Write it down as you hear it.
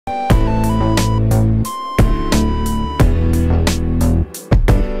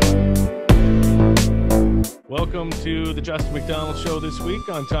welcome to the Justin McDonald Show this week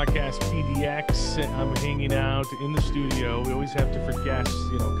on Talkcast PDX. I'm hanging out in the studio. We always have different guests,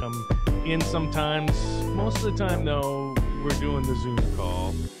 come in sometimes. Most of the time, though, we're doing the Zoom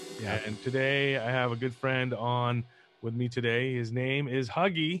call. Yeah. And today, I have a good friend on with me today. His name is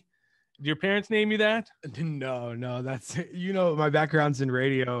Huggie. Did your parents name you that? No, that's, my background's in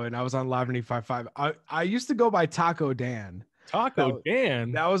radio and I was on Live 95.5. I used to go by Taco Dan.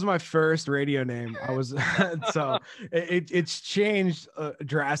 Dan? That was my first radio name. I was, so it's changed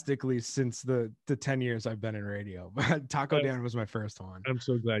drastically since the 10 years I've been in radio, but Taco Dan was my first one. I'm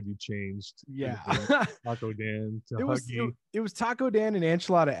so glad you changed. Yeah. Taco Dan to Huggie. It was Taco Dan and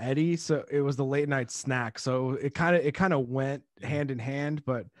Enchilada Eddie. So it was the late night snack. So it kind of went hand in hand,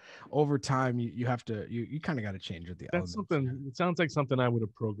 but over time you have to, you kind of got to change with the elements. It sounds like something I would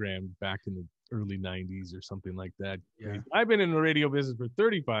have programmed back in the early 90s or something like that. Yeah. I've been in the radio business for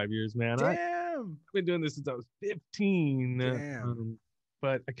 35 years, man. Damn. I've been doing this since I was 15. Damn.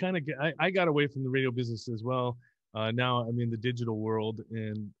 But I got away from the radio business as well. Now I'm in the digital world.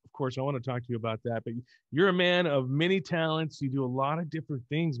 And of course, I want to talk to you about that. But you're a man of many talents. You do a lot of different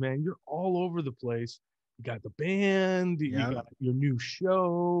things, man. You're all over the place. You got the band, you got your new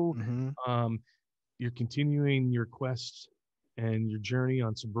show. Mm-hmm. You're continuing your quest and your journey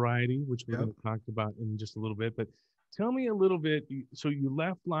on sobriety, which we're going to talk about in just a little bit. But tell me a little bit. So you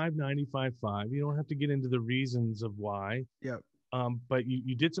left Live 95.5. You don't have to get into the reasons of why. Yep. But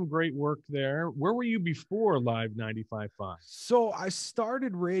you did some great work there. Where were you before Live 95.5? So I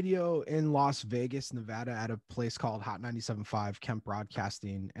started radio in Las Vegas, Nevada, at a place called Hot 97.5 Kemp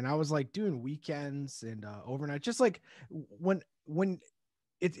Broadcasting. And I was like doing weekends and overnight, just like when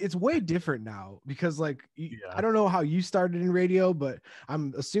it's way different now because I don't know how you started in radio, but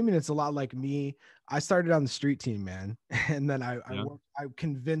I'm assuming it's a lot like me. I started on the street team, man. And then I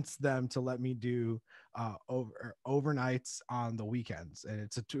convinced them to let me do overnights on the weekends. And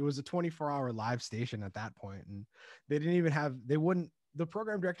it was a 24-hour live station at that point. And they didn't even the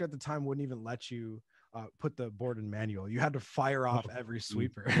program director at the time wouldn't even let you put the board in manual. You had to fire off every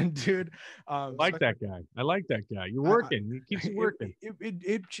sweeper. And dude, I like that guy. You're working. He keeps you working.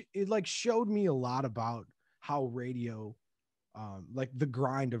 It like showed me a lot about how radio, like the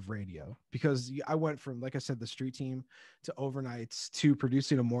grind of radio, because I went from, like I said, the street team to overnights to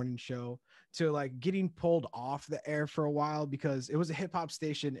producing a morning show to like getting pulled off the air for a while because it was a hip hop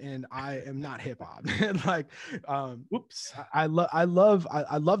station and I am not hip hop. Like, whoops. I love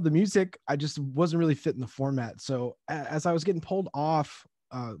the music. I just wasn't really fitting the format. So as I was getting pulled off,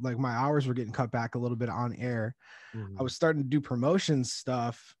 like my hours were getting cut back a little bit on air. Mm-hmm. I was starting to do promotions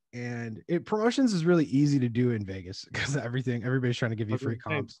stuff. And promotions is really easy to do in Vegas because everybody's trying to give you free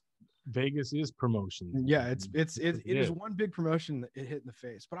comps. Vegas is promotion. Yeah, it is one big promotion that it hit in the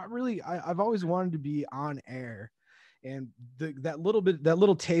face. But I've always wanted to be on air, and that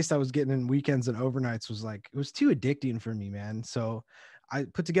little taste I was getting in weekends and overnights was like, it was too addicting for me, man. So I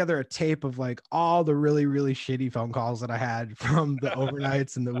put together a tape of like all the really, really shitty phone calls that I had from the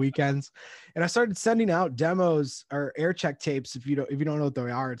overnights and the weekends. And I started sending out demos or air check tapes. If you don't know what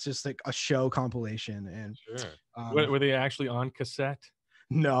they are, it's just like a show compilation. And sure. Were they actually on cassette?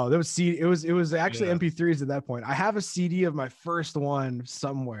 No, that was CD. It was actually MP3s at that point. I have a CD of my first one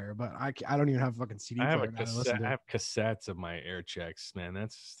somewhere, but I don't even have a fucking CD. I have cassettes of my air checks, man.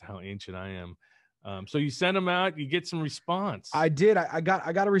 That's how ancient I am. So you send them out, you get some response. I did. I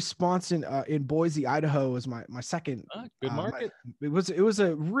got a response in Boise, Idaho. Was my second good market. It was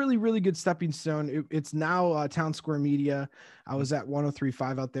a really, really good stepping stone. It's now Town Square Media. I was at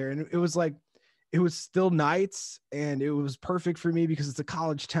 103.5 out there, and it was still nights, and it was perfect for me because it's a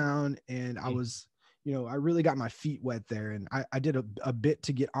college town, and I was, I really got my feet wet there, and I did a bit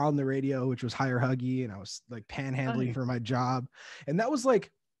to get on the radio, which was hire Huggie, and I was like panhandling for my job, and that was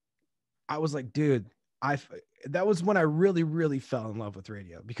like. I was like, dude, that was when I really, really fell in love with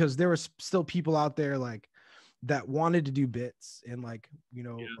radio because there was still people out there like that wanted to do bits and like,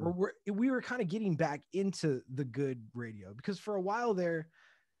 or we were kind of getting back into the good radio because for a while there,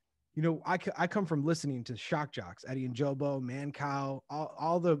 I come from listening to shock jocks, Eddie and Jobo, Man Cow,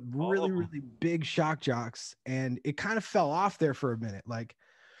 all the really, really big shock jocks. And it kind of fell off there for a minute. Like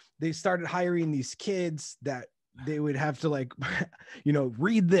they started hiring these kids that they would have to like,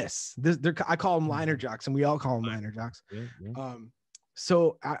 read this. I call them liner jocks, and we all call them liner jocks. Yeah.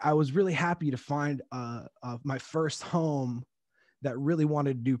 So I was really happy to find my first home that really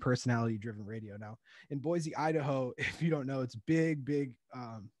wanted to do personality-driven radio. Now in Boise, Idaho, if you don't know, it's big.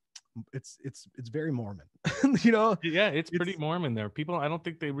 It's very Mormon. Yeah, it's pretty Mormon there. People, I don't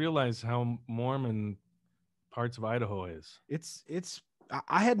think they realize how Mormon parts of Idaho is. It's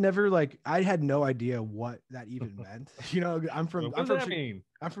I had never like I had no idea what that even meant. You know, What does that mean?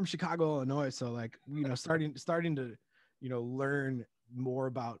 I'm from Chicago, Illinois, so like, you know, starting to, you know, learn more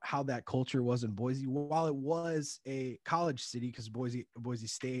about how that culture was in Boise. While it was a college city, because Boise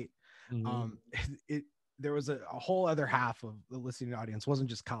State, Mhm. it there was a whole other half of the listening audience. It wasn't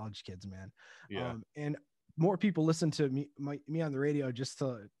just college kids, man. Yeah. And more people listen to me on the radio just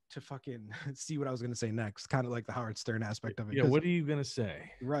to fucking see what I was gonna say next, kind of like the Howard Stern aspect of it. Yeah. What are you gonna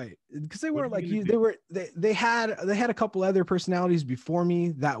say? Right, because they What are weren't you like gonna you. do? They had a couple other personalities before me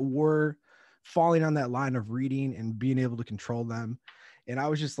that were falling on that line of reading and being able to control them, and I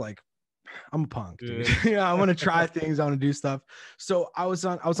was just like, I'm a punk, dude. Yeah, I want to try things. I want to do stuff. So I was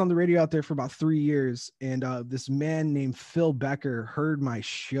on the radio out there for about 3 years, and this man named Phil Becker heard my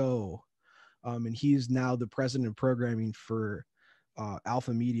show, and he's now the president of programming for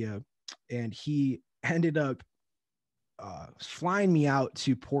Alpha Media, and he ended up flying me out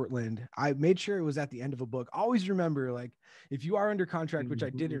to Portland. I made sure it was at the end of a book. Always remember, like, if you are under contract, which I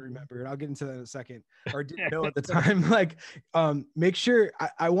didn't remember, and I'll get into that in a second, or didn't know at the time, like, make sure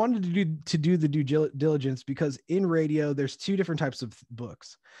I wanted to do the due diligence, because in radio, there's two different types of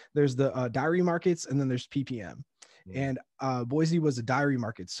books. There's the diary markets, and then there's PPM. And Boise was a diary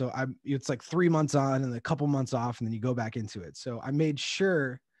market. So it's like 3 months on and a couple months off, and then you go back into it. So I made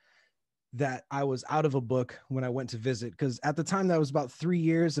sure that I was out of a book when I went to visit, because at the time that was about 3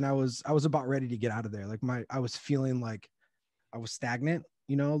 years, and I was about ready to get out of there. Like I was feeling like I was stagnant,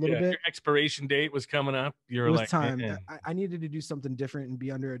 you know, a little Yeah. bit. Your expiration date was coming up. You It were was like, time. man. I needed to do something different and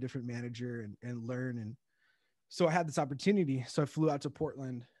be under a different manager and learn. And so I had this opportunity. So I flew out to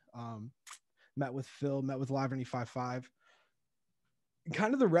Portland, met with Phil, met with Live 95.5.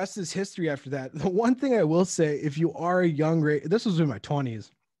 Kind of the rest is history after that. The one thing I will say, if you are a young, this was in my 20s,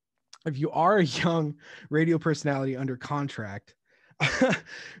 if you are a young radio personality under contract,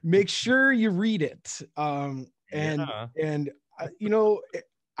 make sure you read it. Yeah. You know,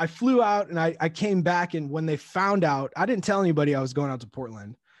 I flew out and I came back, and when they found out, I didn't tell anybody I was going out to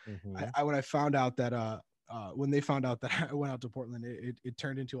Portland. When I found out that when they found out that I went out to Portland, it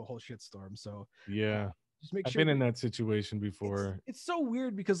turned into a whole shitstorm. So Yeah. just make I've sure been in that situation before. it's so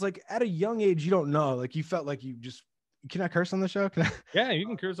weird, because like at a young age, you don't know, like you felt like can I curse on the show? Can I? Yeah, you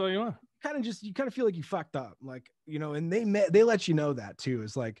can curse all you want. You kind of feel like you fucked up, like, you know, and they let you know that too.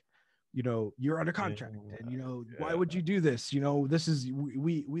 It's like, you know, you're under contract, and you know, why would you do this? You know, this is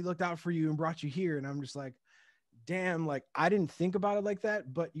we looked out for you and brought you here. And I'm just like, damn, like I didn't think about it like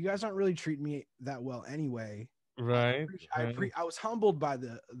that, but you guys aren't really treating me that well anyway. Right. I was humbled by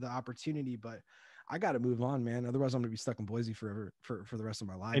the opportunity, but I got to move on, man. Otherwise, I'm gonna be stuck in Boise forever for the rest of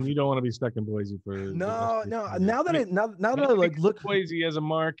my life. And you don't want to be stuck in Boise for the rest of your career. Now that now that I like look Boise as a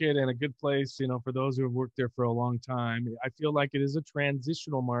market and a good place, you know, for those who have worked there for a long time, I feel like it is a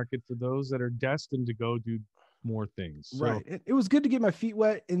transitional market for those that are destined to go do more things. So, right. It was good to get my feet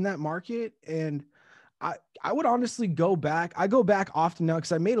wet in that market, and I would honestly go back. I go back often now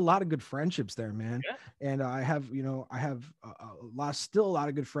because I made a lot of good friendships there, man. Yeah. And I have still a lot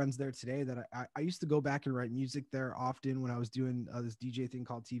of good friends there today that I used to go back and write music there often when I was doing this DJ thing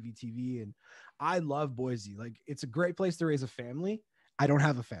called TV. And I love Boise. Like, it's a great place to raise a family. I don't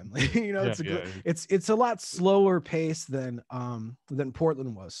have a family, you know, it's a lot slower pace than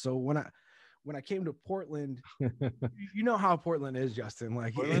Portland was. So when I came to Portland, you know how Portland is, Justin.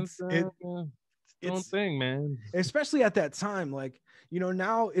 Like it's thing, man. Especially at that time, like, you know,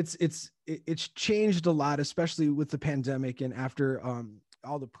 now it's changed a lot, especially with the pandemic and after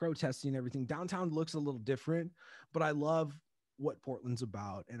all the protesting and everything. Downtown looks a little different, but I love what Portland's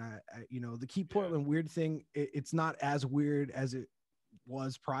about. And I you know, the Keep Portland Weird thing, it's not as weird as it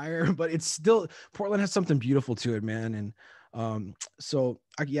was prior, but it's still, Portland has something beautiful to it, man. And so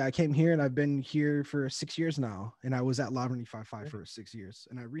I came here, and I've been here for 6 years now, and I was at Live 95.5 for 6 years,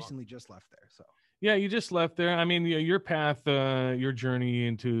 and I recently just left there. So yeah, you just left there. I mean, your path, your journey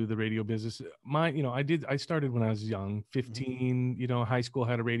into the radio business. I started when I was young, 15. You know, high school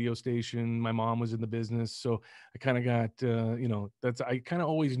had a radio station. My mom was in the business, so I kind of got, I kind of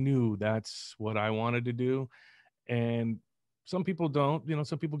always knew that's what I wanted to do. And some people don't. You know,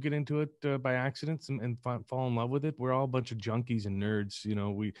 some people get into it by accidents and fall in love with it. We're all a bunch of junkies and nerds. You know,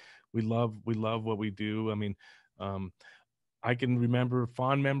 we love what we do. I mean, I can remember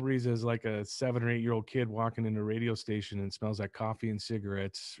fond memories as like a 7 or 8 year old kid walking into a radio station and smells like coffee and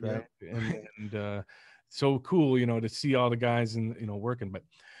cigarettes, right? Yep. And so cool, you know, to see all the guys and, you know, working. But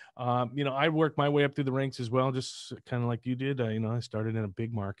you know, I worked my way up through the ranks as well, just kind of like you did. You know, I started in a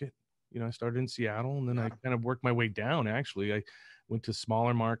big market. You know, I started in Seattle, and then I kind of worked my way down. Actually, I went to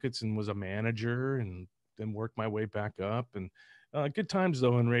smaller markets and was a manager, and then worked my way back up. And Good times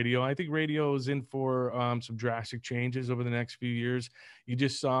though in radio. I think radio is in for some drastic changes over the next few years. You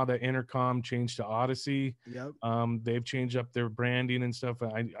just saw the intercom change to Odyssey. Yep. They've changed up their branding and stuff.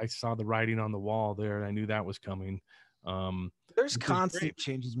 I saw the writing on the wall there. I knew that was coming. There's Which is constant great.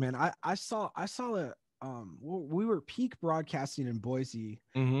 changes, man. I saw that we were peak broadcasting in Boise,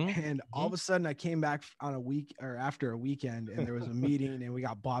 Mm-hmm. and all of a sudden I came back on a week or after a weekend, and there was a meeting, and we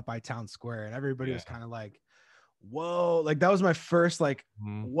got bought by Town Square, and everybody Yeah. was kind of like, whoa, like that was my first like,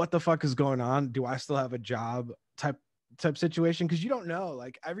 Mhm. what the fuck is going on? Do I still have a job type situation? Because you don't know,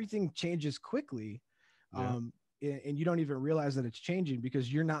 like everything changes quickly. Yeah. And you don't even realize that it's changing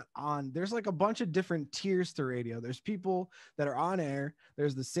because you're not on. There's like a bunch of different tiers to radio. There's people that are on air.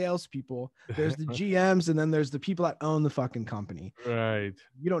 There's the salespeople. There's the GMs, and then there's the people that own the fucking company. Right.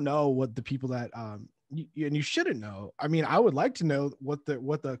 You don't know what the people that and you shouldn't know. I mean, I would like to know what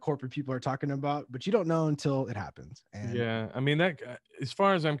the corporate people are talking about, but you don't know until it happens. And Yeah. I mean, that, as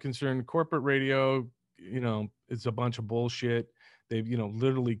far as I'm concerned, corporate radio, it's a bunch of bullshit. They've,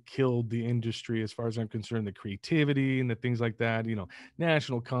 literally killed the industry as far as I'm concerned, the creativity and the things like that,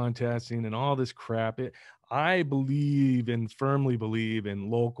 national contesting and all this crap. I believe and firmly believe in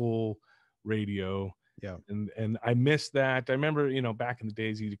local radio. yeah, And I miss that. I remember, back in the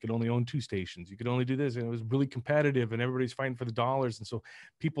days, you could only own 2 stations. You could only do this, and it was really competitive, and everybody's fighting for the dollars. And so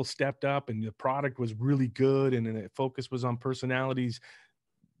people stepped up, and the product was really good, and then the focus was on personalities,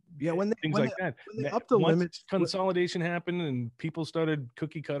 yeah. When things like that. they up the Once limits, consolidation happened and people started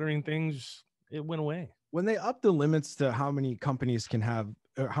cookie cuttering things, it went away. when they up the limits to how many companies can have,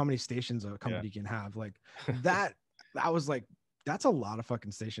 or how many stations a company can have, like that, I was like, that's a lot of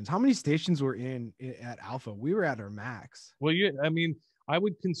fucking stations. How many stations were in at Alpha? We were at our max. Well, I mean, I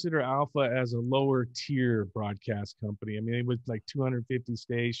would consider Alpha as a lower tier broadcast company. I mean, it was like 250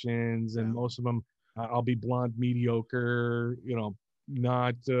 stations, and most of them, I'll be blunt, mediocre,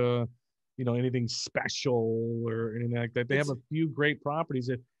 not, anything special or anything like that. They have a few great properties.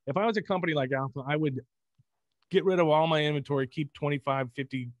 If I was a company like Alpha, I would get rid of all my inventory, keep 25,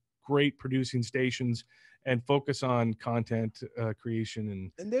 50 great producing stations, and focus on content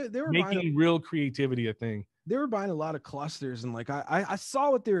creation and they were making real creativity a thing. They were buying a lot of clusters, and like I saw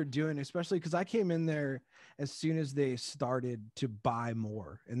what they were doing, especially because I came in there as soon as they started to buy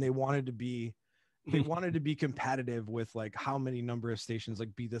more, and they wanted to be competitive with like how many number of stations,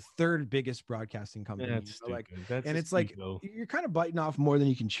 like be the 3rd biggest broadcasting company. And it's like you're kind of biting off more than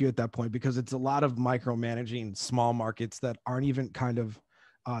you can chew at that point, because it's a lot of micromanaging small markets that aren't even kind of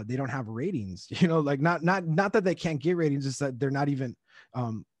they don't have ratings, like not that they can't get ratings, it's that they're not even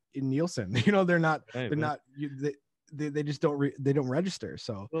in Nielsen, they're not they just don't register.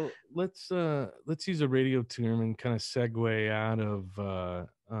 So well, let's use a radio term and kind of segue out of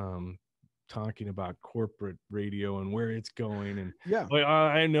talking about corporate radio and where it's going. And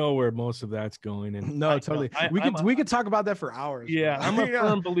I know where most of that's going. And totally, we could talk about that for hours. Yeah, I'm a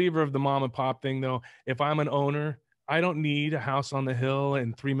firm believer of the mom and pop thing, though. If I'm an owner, I don't need a house on the hill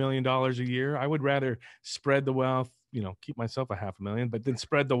and $3 million a year. I would rather spread the wealth, keep myself a $500,000, but then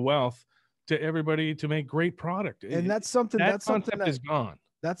spread the wealth to everybody to make great product. And that's something that is gone.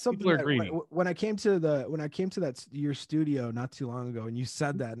 That's something that when I came to that your studio not too long ago, and you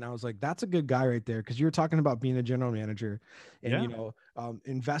said that, and I was like, that's a good guy right there, because you were talking about being a general manager and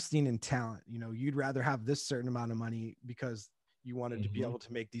investing in talent. You'd rather have this certain amount of money because you wanted to be able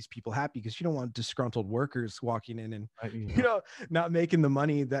to make these people happy, because you don't want disgruntled workers walking in and not making the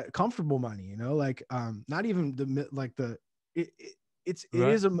money, that comfortable money, like not even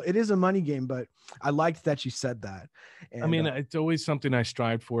it is a money game. But I liked that you said that. And, I mean, it's always something I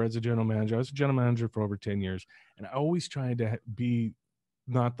strived for as a general manager. I was a general manager for over 10 years, and I always tried to be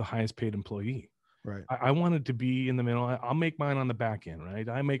not the highest paid employee. Right. I wanted to be in the middle. I'll make mine on the back end, right?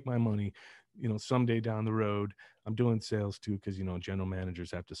 I make my money, someday down the road. I'm doing sales too, because general managers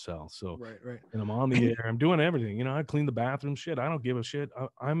have to sell. So right. And I'm on the air. I'm doing everything. I clean the bathroom. Shit, I don't give a shit.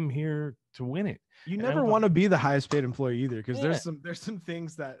 I'm here to win it. You never want to be the highest paid employee either, because there's some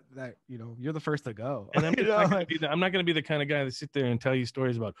things that you're the first to go. And I'm not going to be the kind of guy that sit there and tell you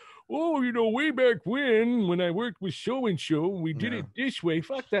stories about, way back when I worked with so and so, we did it this way.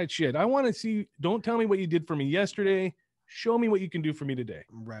 Fuck that shit. I want to see. Don't tell me what you did for me yesterday. Show me what you can do for me today.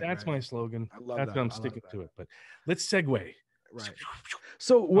 Right. That's my slogan. I love That's that. how I'm sticking to it. But let's segue. Right.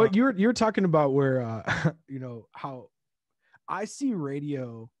 So what you're talking about, where how I see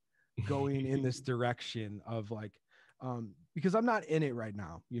radio going in this direction of like, because I'm not in it right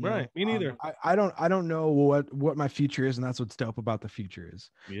now, Right. Me neither. I don't know what my future is, and that's what's dope about the future is,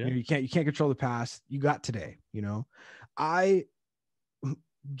 you can't control the past. You got today. I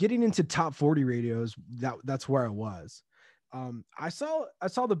getting into top 40 radios, that's where I was. I saw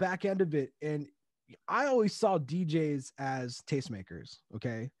the back end of it, and I always saw DJs as tastemakers.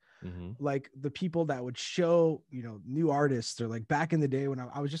 Okay. Mm-hmm. Like the people that would show, new artists, or like back in the day when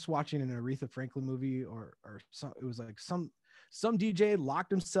I was just watching an Aretha Franklin movie, or some, it was like some DJ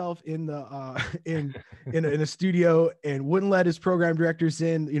locked himself in the in a studio and wouldn't let his program directors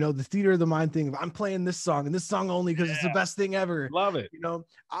in, the theater of the mind thing of, I'm playing this song and this song only because it's the best thing ever. Love it.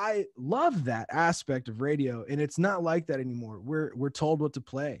 I love that aspect of radio, and it's not like that anymore. We're told what to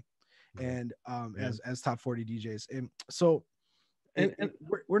play, and as top 40 DJs. And so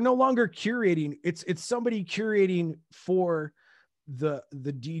we're no longer curating. It's somebody curating for the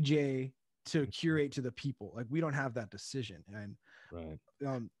DJ to curate to the people. Like, we don't have that decision. And right.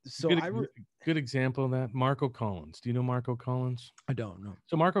 So good example of that, Marco Collins. Do you know Marco Collins? I don't know.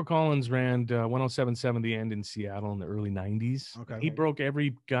 So Marco Collins ran 107.7 The End in Seattle in the early 90s. Okay. He broke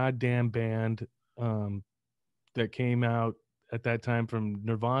every goddamn band that came out at that time, from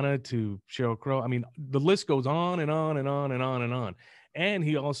Nirvana to Sheryl Crow. I mean, the list goes on and on and on and on and on. And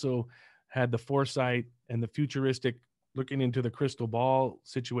he also had the foresight and the futuristic looking into the crystal ball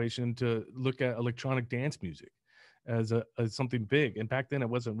situation to look at electronic dance music as something big. And back then it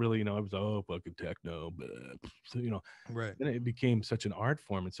wasn't really, it was, fucking techno, but, right. Then it became such an art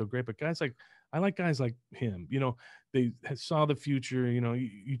form and so great. But I like guys like him, they saw the future.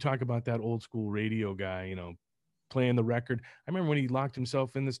 You talk about that old school radio guy, playing the record. I remember when he locked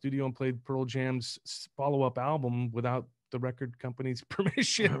himself in the studio and played Pearl Jam's follow-up album without the record company's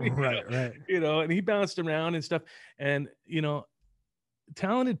permission. Right. And he bounced around and stuff. And,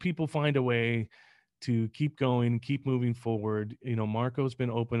 talented people find a way to keep going, keep moving forward. Marco's been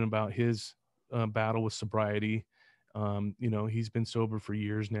open about his battle with sobriety. He's been sober for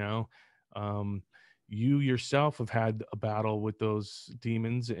years now. You yourself have had a battle with those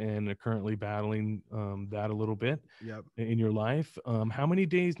demons and are currently battling that a little bit in your life. How many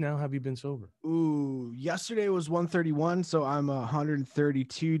days now have you been sober? Ooh, yesterday was 131, so I'm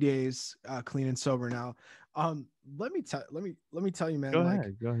 132 days clean and sober now. Let me tell you, man. Go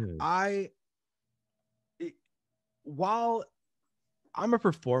ahead. While I'm a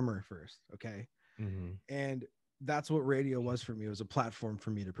performer first, okay, mm-hmm. and that's what radio was for me. It was a platform for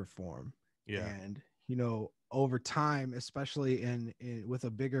me to perform. Yeah. And over time, especially in with a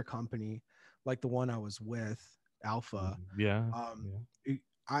bigger company like the one I was with, Alpha.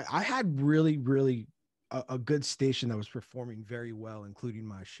 I had really, really a good station that was performing very well, including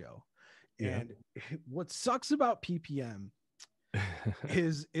my show. Yeah. And what sucks about PPM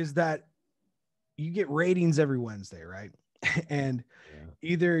is that you get ratings every Wednesday, right? And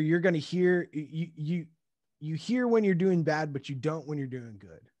either you're going to hear you hear when you're doing bad, but you don't when you're doing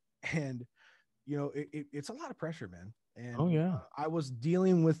good. And it's a lot of pressure, man. And I was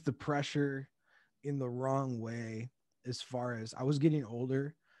dealing with the pressure in the wrong way. As far as I was getting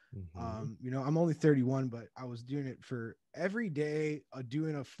older, mm-hmm. I'm only 31, but I was doing it for every day,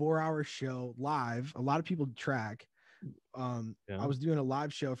 doing a 4-hour show live. A lot of people track. I was doing a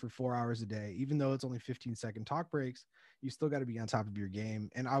live show for 4 hours a day, even though it's only 15-second talk breaks. You still got to be on top of your game.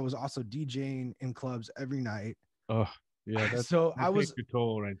 And I was also DJing in clubs every night. Oh yeah. I was your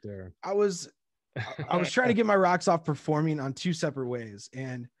toll right there. I was trying to get my rocks off performing on 2 separate ways.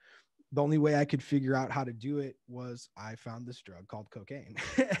 And the only way I could figure out how to do it was I found this drug called cocaine.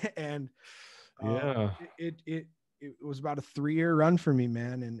 And it was about a 3-year run for me,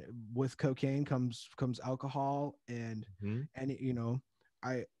 man. And with cocaine comes alcohol. And,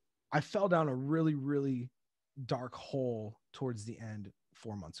 I fell down a really, really dark hole towards the end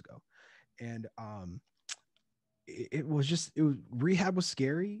 4 months ago. And, rehab was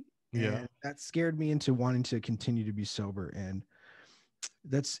scary. And that scared me into wanting to continue to be sober. And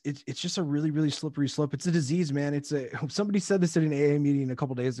it's just a really, really slippery slope. It's a disease, man. Somebody said this at an AA meeting a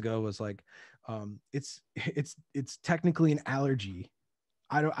couple days ago, was like, it's technically an allergy.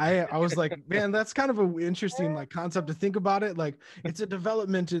 I was like, man, that's kind of an interesting like concept to think about it. Like, it's a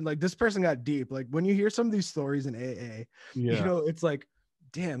development, and like this person got deep. Like, when you hear some of these stories in AA, it's like,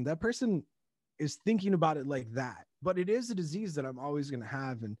 damn, that person is thinking about it like that. But it is a disease that I'm always going to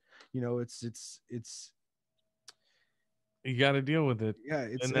have. And, it's you got to deal with it. Yeah.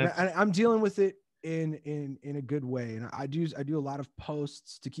 I'm dealing with it in a good way. And I do a lot of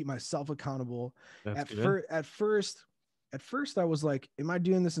posts to keep myself accountable. At first I was like, am I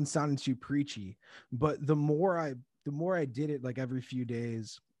doing this and sounding too preachy? But the more I did it, like every few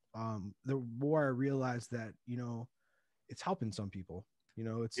days, the more I realized that, it's helping some people.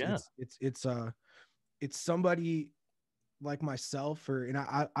 It's somebody like myself, or and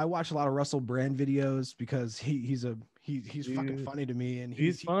I watch a lot of Russell Brand videos because he's fucking Dude, funny to me, and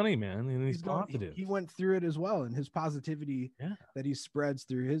he's funny, man, and he's he, positive. he went through it as well, and his positivity Yeah. that he spreads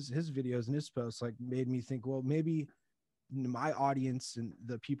through his videos and his posts like made me think, well, maybe my audience and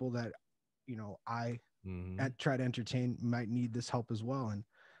the people that I try to entertain might need this help as well. And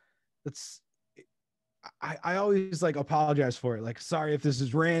that's I always like apologize for it, like sorry if this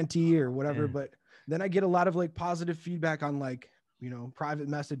is ranty or whatever, Yeah. but then I get a lot of like positive feedback on like private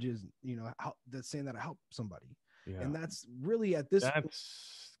messages, that's saying that I helped somebody. Yeah. And that's really at this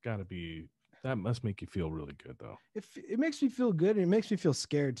That's gotta be, that must make you feel really good though. it makes me feel good, and it makes me feel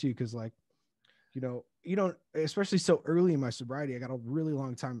scared too, because like you don't, especially so early in my sobriety, I got a really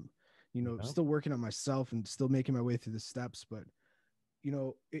long time, still working on myself and still making my way through the steps. But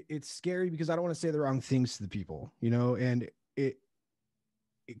it's scary because I don't want to say the wrong things to the people, and it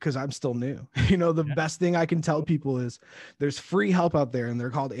because I'm still new. The best thing I can tell people is there's free help out there, and they're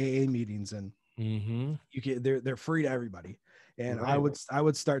called AA meetings, and you can they're free to everybody. And Right. I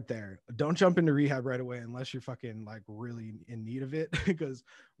would start there. Don't jump into rehab right away unless you're fucking like really in need of it, because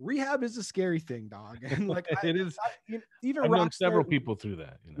rehab is a scary thing, dog. And like it is. Even I've known rock several stars, people through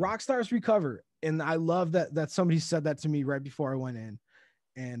that. rock stars recover, and I love that somebody said that to me right before I went in,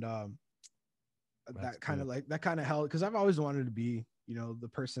 and that kind of held, because I've always wanted to be a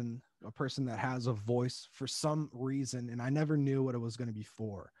person that has a voice for some reason, and I never knew what it was going to be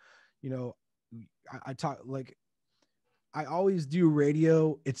for. I talk like I always do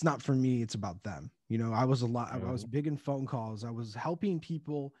radio. It's not for me, it's about them. I was big in phone calls. I was helping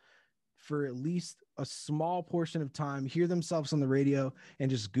people for at least a small portion of time hear themselves on the radio and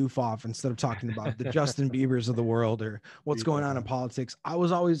just goof off instead of talking about the Justin Biebers of the world or what's going on in politics. I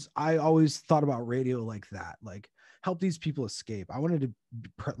always thought about radio like that, like help these people escape. I wanted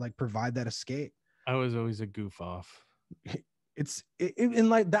to provide that escape. I was always a goof off. And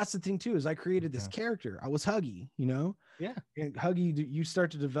like that's the thing too, is I created this character. I was Huggie, Yeah. And Huggie, you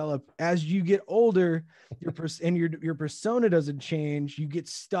start to develop as you get older. Your persona doesn't change. You get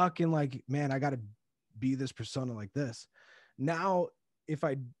stuck in like, man, I got to be this persona like this. Now, if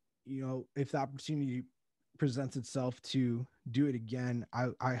if the opportunity presents itself to do it again,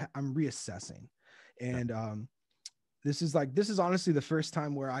 I'm reassessing, and this is honestly the first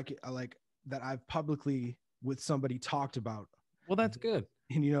time where I like that I've publicly with somebody talked about. Well, that's good.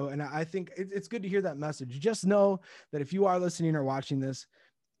 And, and I think it's good to hear that message. Just know that if you are listening or watching this,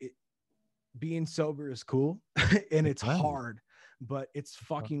 being sober is cool and it's hard, but it's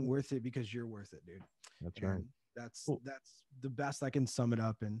fucking worth it because you're worth it, dude. That's right. That's the best I can sum it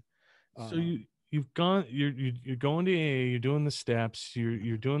up. And so you're going to AA, you're doing the steps,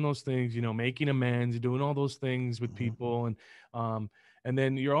 you're doing those things, making amends, you're doing all those things with people. And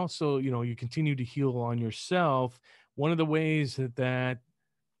then you're also, you continue to heal on yourself. One of the ways that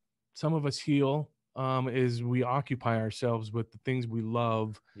some of us heal is we occupy ourselves with the things we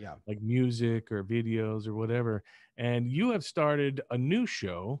love, like music or videos or whatever. And you have started a new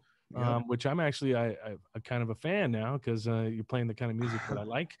show, which I'm actually I'm kind of a fan now, because you're playing the kind of music that I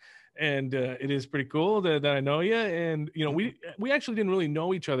like, and it is pretty cool that I know you. And we actually didn't really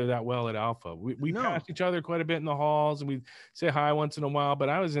know each other that well at Alpha. We passed each other quite a bit in the halls, and we say hi once in a while. But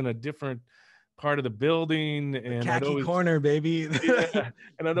I was in a different part of the building, and khaki I'd always, corner, baby.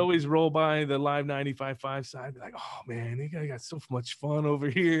 And I'd always roll by the live 95.5 side, be like, oh man, you guys got so much fun over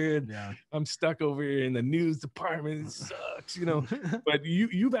here, and I'm stuck over here in the news department. It sucks, But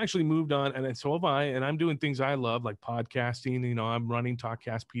you've actually moved on, and so have I, and I'm doing things I love, like podcasting. I'm running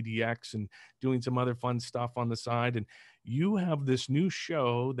Talkcast PDX and doing some other fun stuff on the side. And you have this new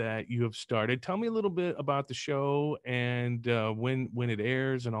show that you have started. Tell me a little bit about the show and when it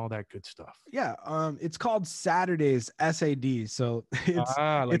airs and all that good stuff. Yeah, it's called SADurdays, SAD. So it's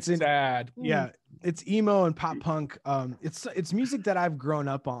sad. Yeah, it's emo and pop punk. It's music that I've grown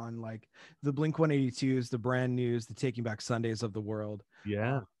up on, like the Blink-182s, the Brand News, the Taking Back Sundays of the world.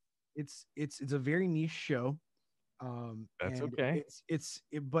 Yeah, it's a very niche show. That's okay.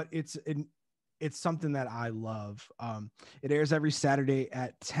 But it's something that I love. It airs every Saturday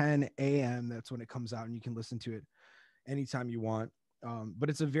at 10 a.m. That's when it comes out, and you can listen to it anytime you want. But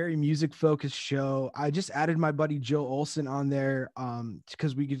it's a very music focused show. I just added my buddy Joe Olson on there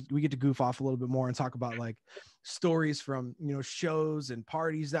because we get to goof off a little bit more and talk about like stories from shows and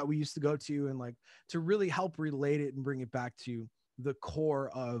parties that we used to go to, and like to really help relate it and bring it back to the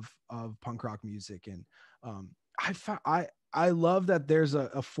core of punk rock music. And I love that there's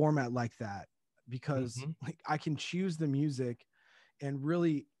a format like that, because like I can choose the music and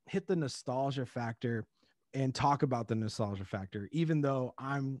really hit the nostalgia factor and talk about the nostalgia factor, even though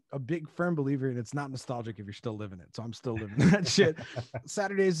I'm a big firm believer in it's not nostalgic if you're still living it. So I'm still living that shit.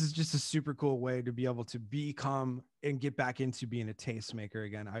 SADurdays is just a super cool way to be able to become and get back into being a tastemaker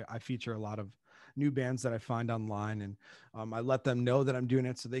again. I feature a lot of new bands that I find online, and I let them know that I'm doing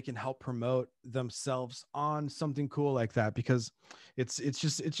it so they can help promote themselves on something cool like that, because it's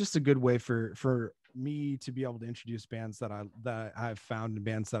just a good way for me to be able to introduce bands that I've found and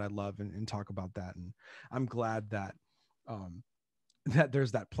bands that I love, and talk about that. And I'm glad that that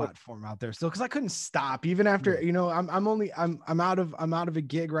there's that platform out there still, because I couldn't stop even after, you know, I'm out of a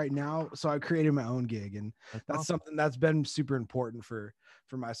gig right now, so I created my own gig, and that's awesome. something that's been super important for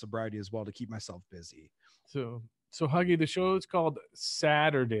my sobriety as well, to keep myself busy. So Huggie, the show is called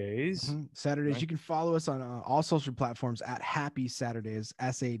SADurdays. SADurdays. Right. You can follow us on all social platforms at Happy SADurdays.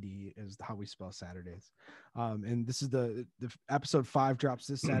 SAD is how we spell SADurdays. And this is the episode 5 drops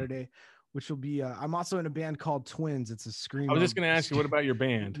this Saturday, which will be, I'm also in a band called Twins. It's a screamo. I was just going to ask you, what about your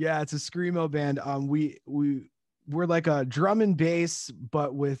band? Yeah, it's a screamo band. We're like a drum and bass,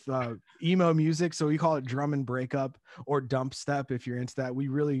 but with emo music. So we call it drum and breakup, or dump step if you're into that. We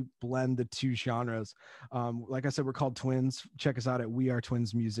really blend the two genres. Like I said, we're called Twins. Check us out at We Are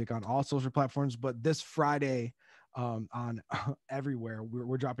Twins Music on all social platforms. But this Friday, on everywhere,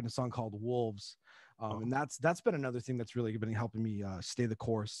 we're dropping a song called Wolves. And that's been another thing that's really been helping me stay the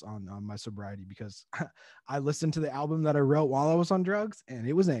course on my sobriety, because I listened to the album that I wrote while I was on drugs, and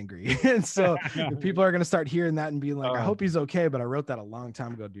it was angry. And so people are going to start hearing that and being like, I hope he's okay, but I wrote that a long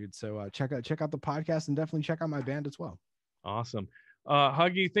time ago, dude. So check out the podcast, and definitely check out my band as well. Awesome.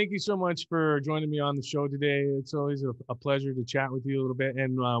 Huggie, thank you so much for joining me on the show today. It's always a pleasure to chat with you a little bit,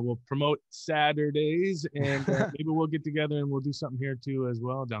 and we'll promote SADurdays, and maybe we'll get together and we'll do something here too as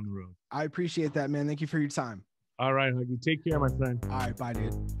well down the road. I appreciate that, man. Thank you for your time. All right, Huggie. Take care, my friend. All right. Bye,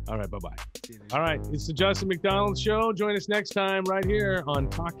 dude. All right. Bye-bye. All right. It's the Justin McDonald Show. Join us next time right here on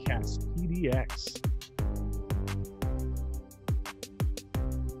Podcast PDX.